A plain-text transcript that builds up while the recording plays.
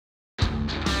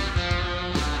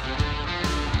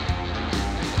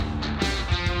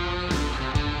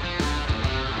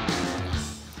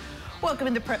Welcome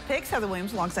into Prep Picks. Heather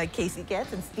Williams alongside Casey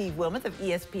Getz and Steve Wilmoth of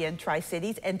ESPN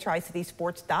Tri-Cities and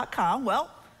TriCitySports.com. Well,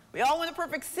 we all went a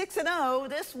perfect 6-0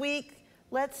 this week.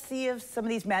 Let's see if some of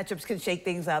these matchups can shake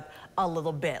things up a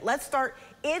little bit. Let's start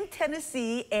in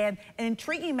Tennessee and an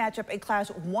intriguing matchup in Class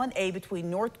 1A between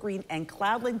North Greene and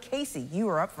Cloudland. Casey, you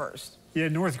are up first. Yeah,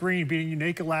 North Greene beating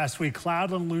Honaker last week.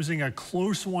 Cloudland losing a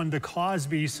close one to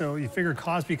Cosby, so you figure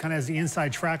Cosby kind of has the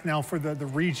inside track now for the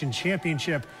region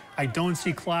championship. I don't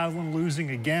see Cloudland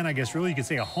losing again. I guess really you could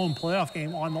say a home playoff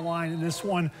game on the line in this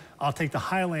one. I'll take the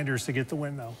Highlanders to get the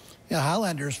win, though. Yeah,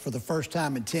 Highlanders for the first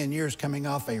time in 10 years coming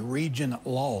off a region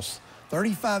loss.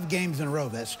 35 games in a row.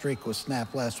 That streak was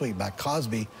snapped last week by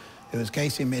Cosby, who, as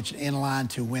Casey mentioned, in line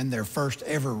to win their first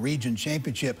ever region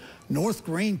championship. North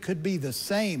Greene could be the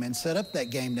same and set up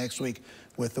that game next week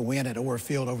with the win at Orr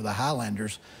Field over the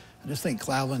Highlanders. I just think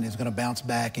Cloudland is going to bounce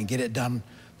back and get it done.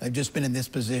 They've just been in this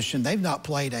position. They've not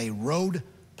played a road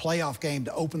playoff game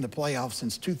to open the playoffs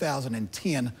since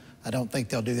 2010. I don't think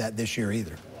they'll do that this year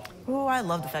either. Oh, I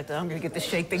love the fact that I'm going to get to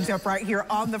shake things up right here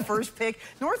on the first pick.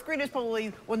 North Greene is probably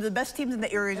one of the best teams in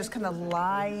the area, just kind of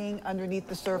lying underneath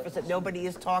the surface that nobody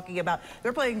is talking about.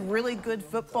 They're playing really good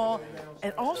football,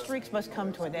 and all streaks must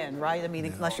come to an end, right? I mean,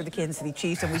 unless you're the Kansas City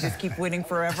Chiefs and we just keep winning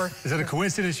forever. Is it a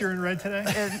coincidence you're in red today?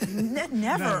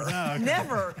 Never, okay.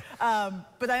 Never.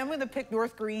 But I am going to pick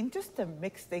North Greene just to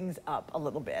mix things up a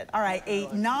little bit. All right,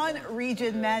 a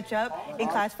non-region matchup in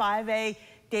Class 5A.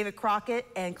 David Crockett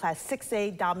and Class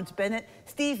 6A, Dobyns Bennett.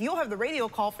 Steve, you'll have the radio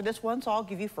call for this one, so I'll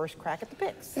give you first crack at the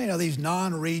picks. You know, these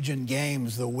non-region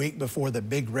games the week before the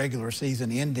big regular season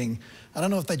ending, I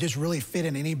don't know if they just really fit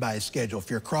in anybody's schedule. If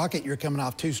you're Crockett, you're coming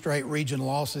off 2 straight region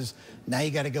losses. Now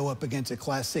you got to go up against a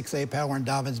Class 6A power in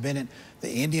Dobyns Bennett.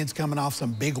 The Indians coming off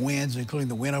some big wins, including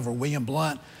the win over William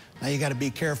Blount. Now you got to be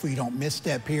careful you don't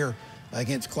misstep here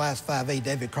against Class 5A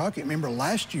David Crockett. Remember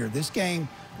last year, this game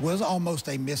was almost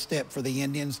a misstep for the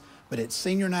Indians, but it's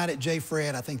senior night at J.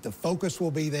 Fred. I think the focus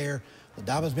will be there. The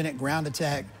Dobyns Bennett ground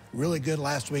attack, really good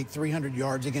last week, 300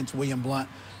 yards against William Blount.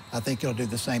 I think he'll do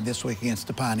the same this week against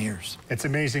the Pioneers. It's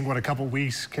amazing what a couple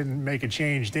weeks can make a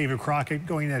change. David Crockett,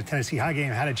 going into the Tennessee High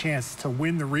game, had a chance to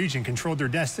win the region, controlled their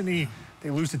destiny. They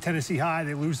lose to Tennessee High,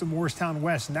 they lose to Morristown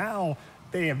West. Now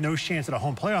they have no chance at a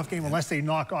home playoff game unless they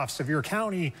knock off Sevier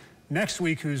County next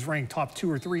week, who's ranked top 2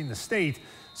 or 3 in the state.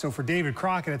 So for David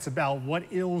Crockett, it's about what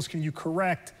ills can you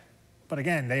correct. But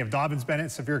again, they have Dobyns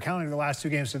Bennett, Sevier County the last 2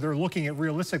 games, so they're looking at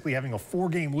realistically having a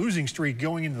 4-game losing streak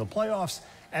going into the playoffs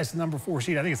as the number 4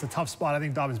 seed. I think it's a tough spot. I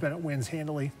think Dobyns Bennett wins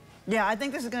handily. Yeah, I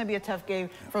think this is going to be a tough game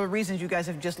for the reasons you guys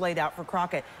have just laid out for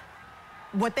Crockett.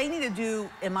 What they need to do,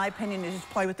 in my opinion, is just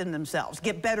play within themselves,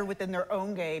 get better within their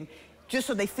own game, just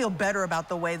so they feel better about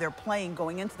the way they're playing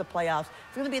going into the playoffs.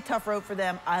 It's going to be a tough road for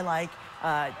them. I like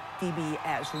DB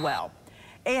as well.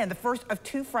 And the first of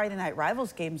 2 Friday Night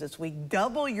Rivals games this week.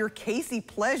 Double your Casey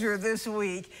pleasure this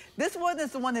week. This one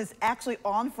is the one that's actually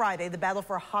on Friday, the battle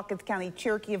for Hawkins County,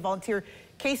 Cherokee, and Volunteer.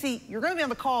 Casey, you're going to be on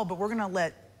the call, but we're going to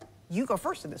let you go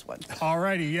first in this one. All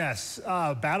righty, yes.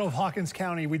 Battle of Hawkins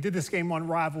County. We did this game on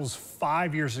Rivals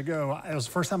 5 years ago. It was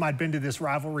the first time I'd been to this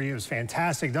rivalry. It was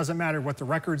fantastic. Doesn't matter what the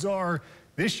records are.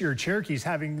 This year, Cherokee's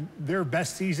having their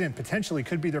best season, potentially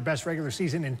could be their best regular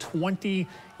season in 20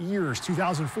 years.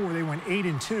 2004, they went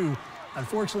 8-2.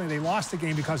 Unfortunately, they lost the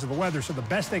game because of the weather, so the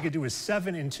best they could do is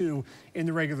 7-2 in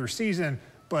the regular season.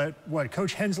 But what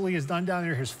Coach Hensley has done down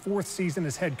there, his 4th season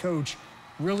as head coach,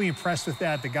 really impressed with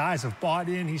that. The guys have bought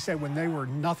in. He said when they were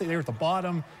nothing, they were at the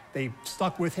bottom. They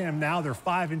stuck with him. Now they're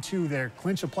 5-2. They're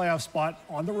clinch a playoff spot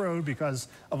on the road because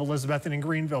of Elizabethton and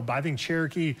Greenville. But I think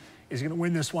Cherokee is going to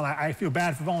win this one. I feel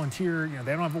bad for Volunteer. You know,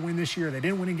 they don't have a win this year. They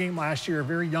didn't win a game last year. A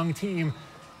very young team.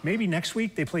 Maybe next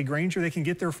week they play Granger. They can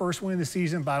get their first win of the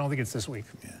season, but I don't think it's this week.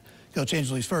 Yeah. Coach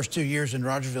Hensley's first 2 years in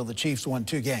Rogersville, the Chiefs won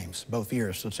 2 games, both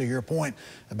years. So to your point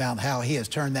about how he has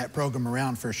turned that program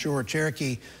around for sure.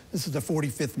 Cherokee, this is the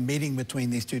 45th meeting between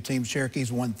these 2 teams.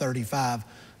 Cherokee's won 35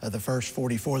 of the first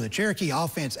 44. The Cherokee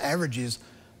offense averages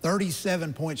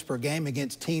 37 points per game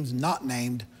against teams not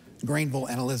named Greenville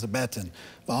and Elizabethton.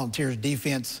 Volunteers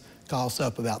defense costs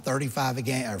up about 35 a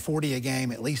game, or 40 a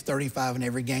game, at least 35 in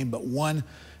every game, but 1.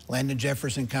 Landon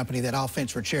Jefferson Company, that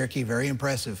offense for Cherokee, very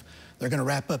impressive. They're going to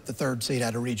wrap up the 3rd seed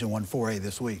out of Region 1 4A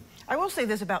this week. I will say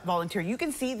this about Volunteer. You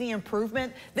can see the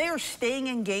improvement. They are staying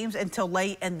in games until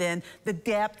late, and then the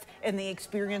depth and the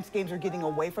experience games are getting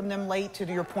away from them late, to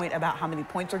your point about how many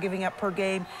points they're giving up per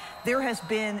game. There has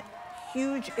been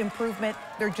huge improvement.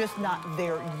 They're just not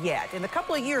there yet. In a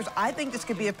couple of years, I think this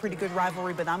could be a pretty good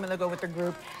rivalry, but I'm going to go with the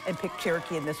group and pick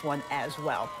Cherokee in this one as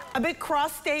well. A big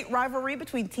cross-state rivalry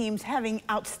between teams having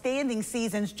outstanding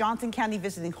seasons. Johnson County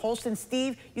visiting Holston.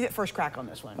 Steve, you get first crack on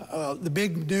this one. The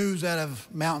big news out of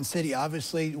Mountain City,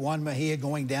 obviously, Juan Mejia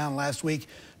going down last week,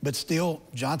 but still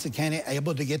Johnson County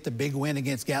able to get the big win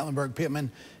against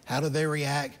Gatlinburg-Pittman. How do they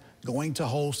react? Going to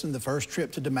Holston, the first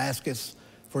trip to Damascus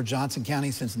for Johnson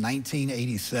County since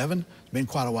 1987. It's been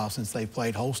quite a while since they've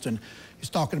played Holston. He's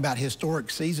talking about historic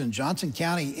season. Johnson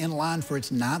County in line for its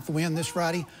 9th win this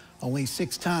Friday, only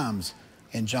 6 times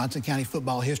in Johnson County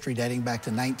football history dating back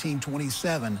to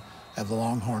 1927 have the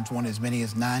Longhorns won as many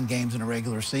as 9 games in a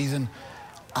regular season.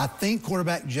 I think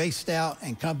quarterback Jay Stout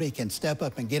and company can step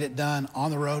up and get it done on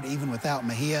the road even without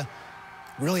Mejia.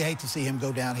 Really hate to see him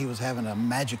go down. He was having a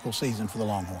magical season for the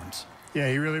Longhorns. Yeah,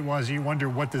 he really was. You wonder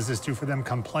what does this do for them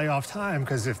come playoff time,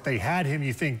 because if they had him,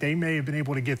 you think they may have been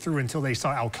able to get through until they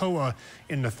saw Alcoa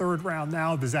in the 3rd round.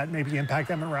 Now, does that maybe impact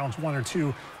them in rounds 1 or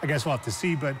 2? I guess we'll have to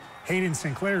see. But Hayden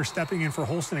Sinclair stepping in for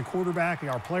Holston at quarterback,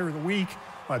 our player of the week.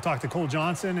 I talked to Cole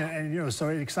Johnson, and you know, so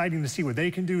exciting to see what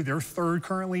they can do. They're 3rd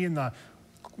currently in the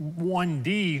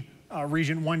 1D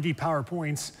region, 1D power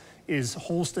points is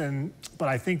Holston, but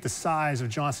I think the size of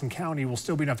Johnson County will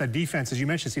still be enough. That defense, as you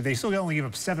mentioned, Steve, they still only give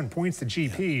up 7 points to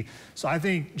GP. Yeah. So I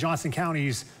think Johnson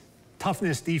County's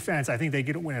toughness defense, I think they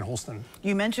get a win at Holston.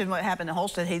 You mentioned what happened at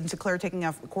Holston, Hayden Sinclair taking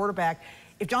off the quarterback.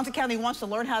 If Johnson County wants to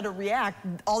learn how to react,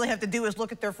 all they have to do is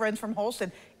look at their friends from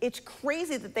Holston. It's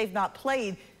crazy that they've not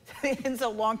played in so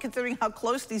long, considering how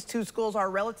close these two schools are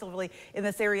relatively in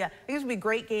this area. I think it's going to be a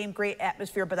great game, great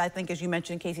atmosphere, but I think, as you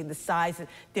mentioned, Casey, the size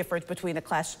difference between a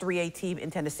Class 3A team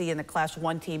in Tennessee and a Class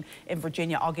 1 team in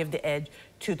Virginia, I'll give the edge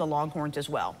to the Longhorns as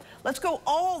well. Let's go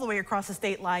all the way across the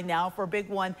state line now for a big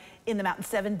one in the Mountain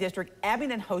 7 District.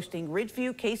 Abingdon hosting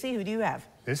Ridgeview. Casey, who do you have?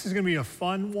 This is going to be a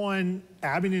fun one.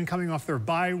 Abingdon coming off their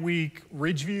bye week.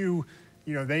 Ridgeview,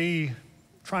 you know, they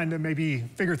trying to maybe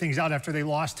figure things out after they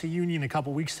lost to Union a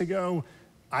couple weeks ago.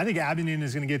 I think Abingdon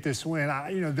is going to get this win.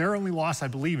 You know, their only loss, I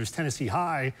believe, is Tennessee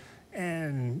High,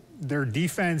 and their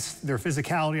defense, their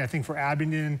physicality, I think, for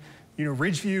Abingdon. You know,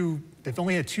 Ridgeview, they've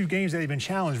only had 2 games that they've been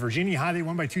challenged. Virginia High, they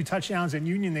won by 2 touchdowns. At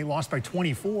Union, they lost by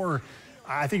 24.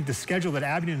 I think the schedule that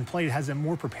Abingdon played has them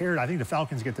more prepared. I think the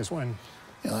Falcons get this win.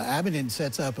 You know, Abingdon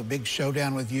sets up a big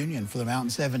showdown with Union for the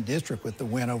Mountain 7 District with the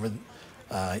win over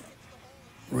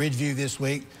Ridgeview this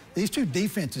week. These two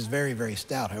defenses very, very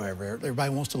stout, however.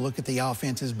 Everybody wants to look at the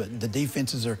offenses, but the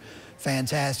defenses are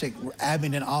fantastic.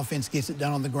 Abingdon offense gets it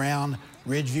done on the ground.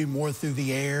 Ridgeview more through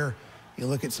the air. You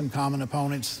look at some common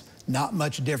opponents, not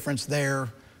much difference there.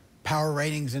 Power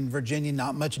ratings in Virginia,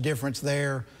 not much difference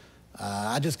there.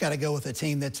 I just got to go with a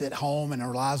team that's at home and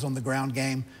relies on the ground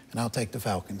game, and I'll take the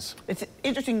Falcons. It's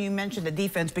interesting you mentioned the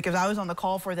defense, because I was on the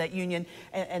call for that Union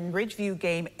and Ridgeview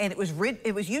game, and it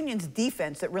was Union's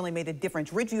defense that really made a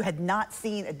difference. Ridgeview had not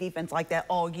seen a defense like that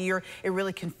all year. It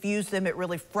really confused them. It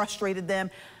really frustrated them.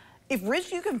 If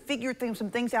Ridgeview can figure some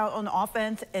things out on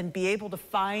offense and be able to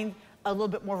find a little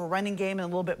bit more of a running game and a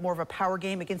little bit more of a power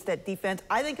game against that defense,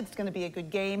 I think it's going to be a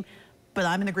good game. But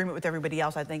I'm in agreement with everybody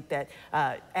else. I think that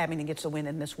Abingdon gets the win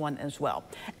in this one as well.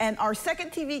 And our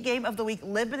second TV game of the week,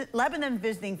 Lebanon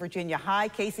visiting Virginia High.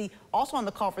 Casey, also on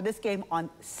the call for this game on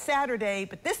Saturday,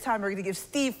 but this time we're going to give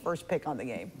Steve first pick on the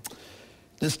game.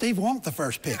 Does Steve want the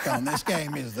first pick on this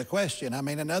game is the question. I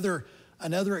mean, another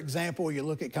example, you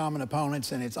look at common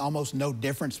opponents, and it's almost no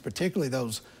difference, particularly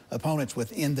those opponents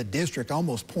within the district,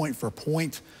 almost point for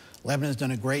point. Lebanon's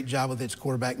done a great job with its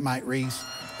quarterback, Mike Reese.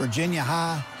 Virginia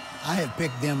High, I have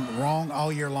picked them wrong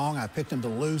all year long. I picked them to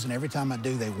lose, and every time I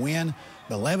do, they win.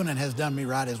 But Lebanon has done me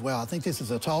right as well. I think this is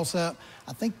a toss-up.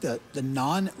 I think the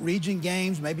non-region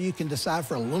games, maybe you can decide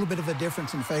for a little bit of a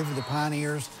difference in favor of the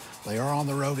Pioneers. They are on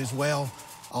the road as well.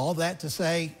 All that to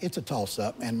say, it's a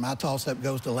toss-up, and my toss-up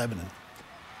goes to Lebanon.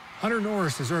 Hunter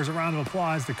Norris deserves a round of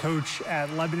applause. The coach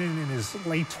at Lebanon in his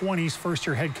late 20s,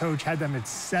 first-year head coach, had them at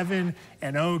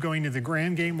 7-0 going to the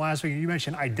Graham game last week. You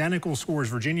mentioned identical scores.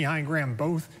 Virginia High and Graham,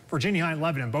 Virginia High and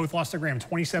Lebanon both lost to Graham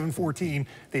 27-14.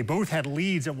 They both had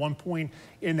leads at one point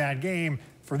in that game.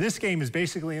 For this game is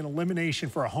basically an elimination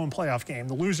for a home playoff game.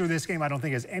 The loser of this game, I don't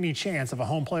think, has any chance of a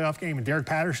home playoff game. And Derek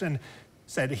Patterson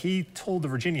said he told the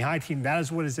Virginia High team that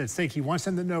is what is at stake. He wants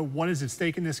them to know what is at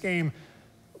stake in this game.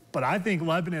 But I think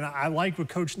Lebanon, I like with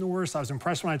Coach Norris. I was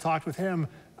impressed when I talked with him.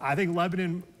 I think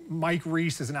Lebanon, Mike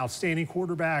Reese is an outstanding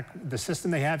quarterback. The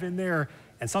system they have in there,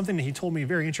 And something that he told me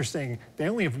very interesting, they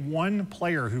only have one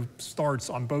player who starts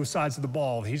on both sides of the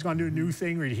ball. He's going to do a new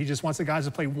thing where he just wants the guys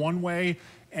to play one way,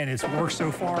 and it's worked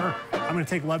so far. I'm going to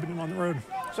take Lebanon on the road.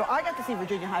 So I got to see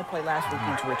Virginia High play last week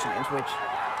against Richland, which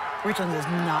Richland is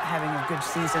not having a good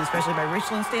season, especially by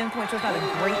Richland's standpoint, so it's not a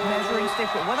great measuring stick.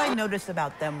 But what I noticed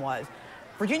about them was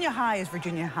Virginia High is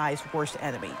Virginia High's worst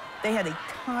enemy. They had a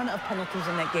ton of penalties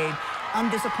in that game.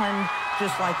 Undisciplined,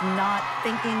 just like not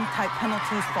thinking type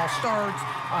penalties, false starts,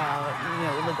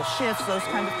 illegal shifts, those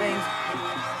kind of things.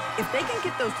 If they can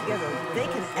get those together, they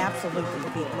can absolutely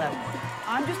beat Lebanon.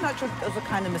 I'm just not sure those are the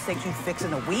kind of mistakes you fix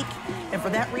in a week. And for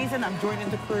that reason, I'm joining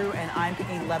the crew and I'm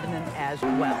picking Lebanon as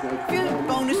well. A few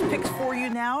bonus picks for you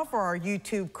now for our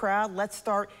YouTube crowd. Let's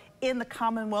start in the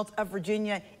Commonwealth of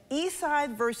Virginia.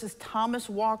 Eastside versus Thomas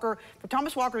Walker. For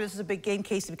Thomas Walker, this is a big game,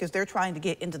 Casey, because they're trying to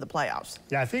get into the playoffs.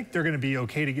 Yeah, I think they're going to be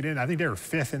okay to get in. I think they were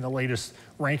 5th in the latest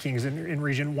rankings in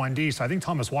Region 1D, so I think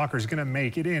Thomas Walker is going to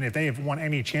make it in. If they have won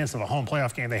any chance of a home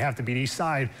playoff game, they have to beat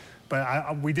Eastside.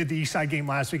 But we did the Eastside game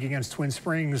last week against Twin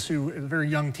Springs, who is a very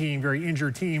young team, very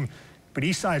injured team. But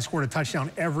Eastside scored a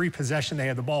touchdown every possession they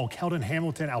had the ball. Keldon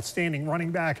Hamilton, outstanding running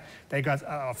back. They got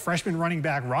a freshman running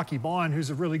back, Rocky Bond, who's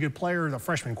a really good player, the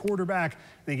freshman quarterback.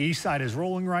 I think Eastside is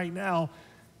rolling right now.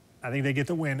 I think they get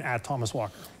the win at Thomas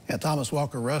Walker. Yeah, Thomas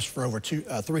Walker rushed for over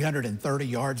 330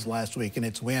 yards last week in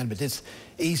its win, but this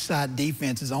Eastside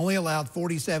defense has only allowed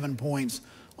 47 points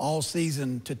all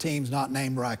season to teams not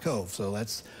named Rye Cove. So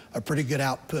that's a pretty good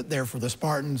output there for the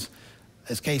Spartans.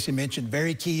 As Casey mentioned,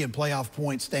 very key in playoff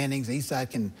point standings.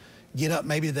 Eastside can get up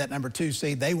maybe to that number 2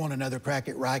 seed. They want another crack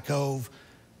at Rye Cove.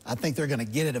 I think they're going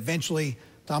to get it eventually.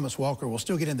 Thomas Walker will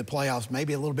still get into the playoffs,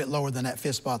 maybe a little bit lower than that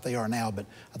 5th spot they are now, but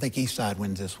I think Eastside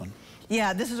wins this one.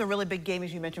 Yeah, this is a really big game,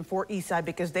 as you mentioned, for Eastside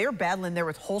because they're battling there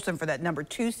with Holston for that number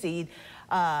 2 seed.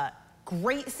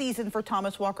 Great season for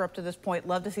Thomas Walker up to this point.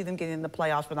 Love to see them get in the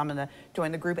playoffs, but I'm going to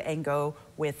join the group and go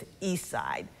with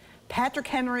Eastside. Patrick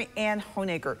Henry and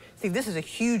Honaker. See, this is a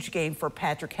huge game for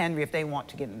Patrick Henry if they want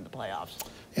to get into the playoffs.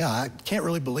 Yeah, I can't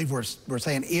really believe we're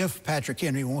saying if Patrick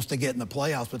Henry wants to get in the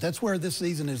playoffs, but that's where this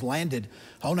season has landed.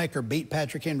 Honaker beat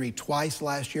Patrick Henry twice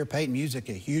last year. Peyton Music,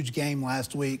 a huge game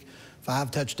last week.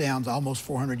 5 touchdowns, almost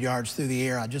 400 yards through the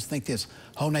air. I just think this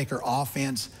Honaker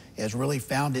offense has really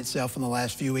found itself in the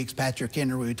last few weeks. Patrick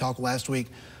Henry, we talked last week,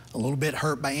 a little bit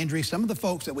hurt by injury. Some of the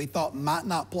folks that we thought might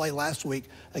not play last week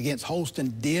against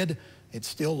Holston did. It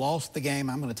still lost the game.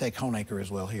 I'm going to take Honaker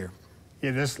as well here.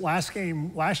 Yeah, this last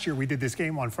year we did this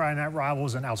game on Friday Night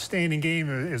Rivals, an outstanding game.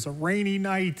 It was a rainy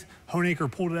night. Honaker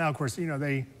pulled it out. Of course, they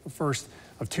were first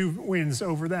of 2 wins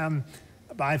over them.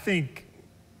 But I think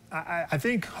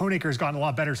Honaker has gotten a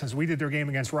lot better since we did their game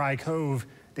against Rye Cove.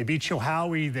 They beat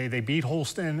Chilhowie, they beat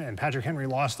Holston, and Patrick Henry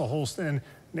lost to Holston.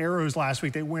 Narrows last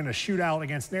week, they win a shootout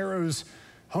against Narrows.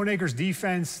 Honaker's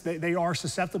defense, they are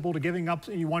susceptible to giving up.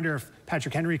 You wonder if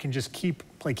Patrick Henry can just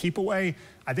play keep away.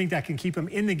 I think that can keep him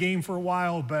in the game for a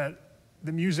while, but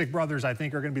the Music brothers, I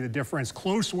think, are going to be the difference.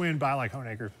 Close win, but I like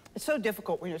Honaker. It's so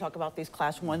difficult when you talk about these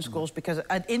Class 1 schools because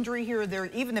an injury here or there,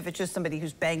 even if it's just somebody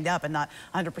who's banged up and not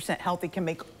 100% healthy, can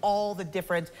make all the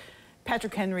difference.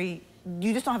 Patrick Henry,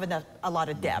 you just don't have a lot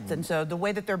of depth, and so the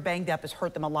way that they're banged up has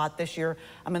hurt them a lot this year.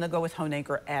 I'm going to go with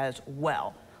Honaker as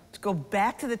well. Let's go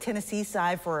back to the Tennessee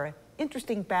side for an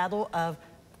interesting battle of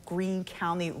Greene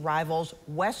County rivals.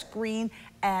 West Greene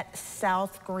at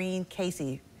South Greene.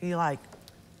 Casey, who you like?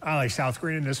 I like South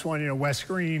Greene in this one. West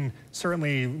Greene,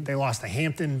 certainly they lost to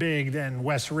Hampton big, then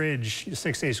West Ridge,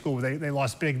 6A school, they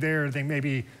lost big there. I think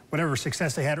maybe whatever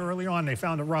success they had early on, they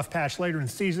found a rough patch later in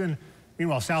the season.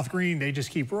 Meanwhile, South Greene, they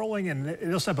just keep rolling, and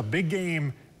they'll set up a big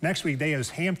game next week. They host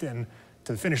Hampton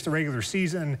to finish the regular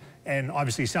season, and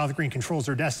obviously South Greene controls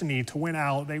their destiny to win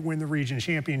out. They win the region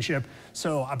championship.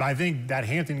 So I think that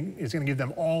Hampton is going to give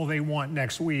them all they want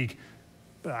next week.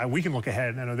 We can look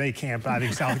ahead. I know they can't, but I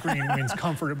think South Greene wins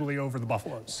comfortably over the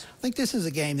Buffaloes. I think this is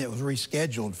a game that was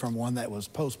rescheduled from one that was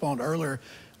postponed earlier,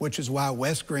 which is why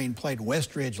West Greene played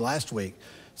West Ridge last week.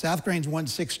 South Greene's won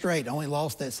 6 straight, only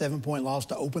lost that 7-point loss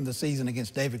to open the season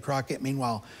against David Crockett.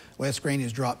 Meanwhile, West Greene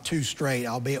has dropped 2 straight,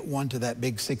 albeit one to that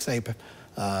big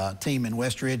 6A team in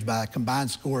West Ridge by a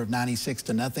combined score of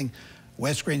 96-0.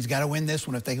 West Greene's got to win this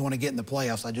one if they want to get in the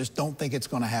playoffs. I just don't think it's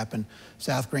going to happen.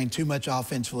 South Greene, too much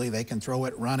offensively. They can throw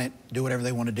it, run it, do whatever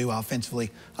they want to do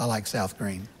offensively. I like South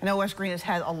Greene. I know West Greene has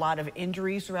had a lot of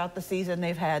injuries throughout the season.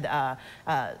 They've had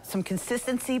some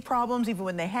consistency problems even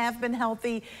when they have been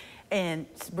healthy. And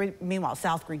meanwhile,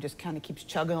 South Greene just kind of keeps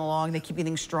chugging along. They keep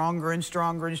getting stronger and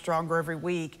stronger and stronger every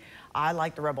week. I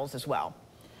like the Rebels as well.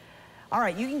 All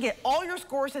right, you can get all your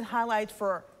scores and highlights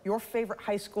for your favorite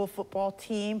high school football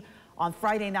team on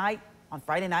Friday night. on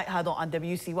Friday Night Huddle on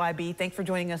WCYB. Thanks for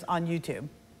joining us on YouTube.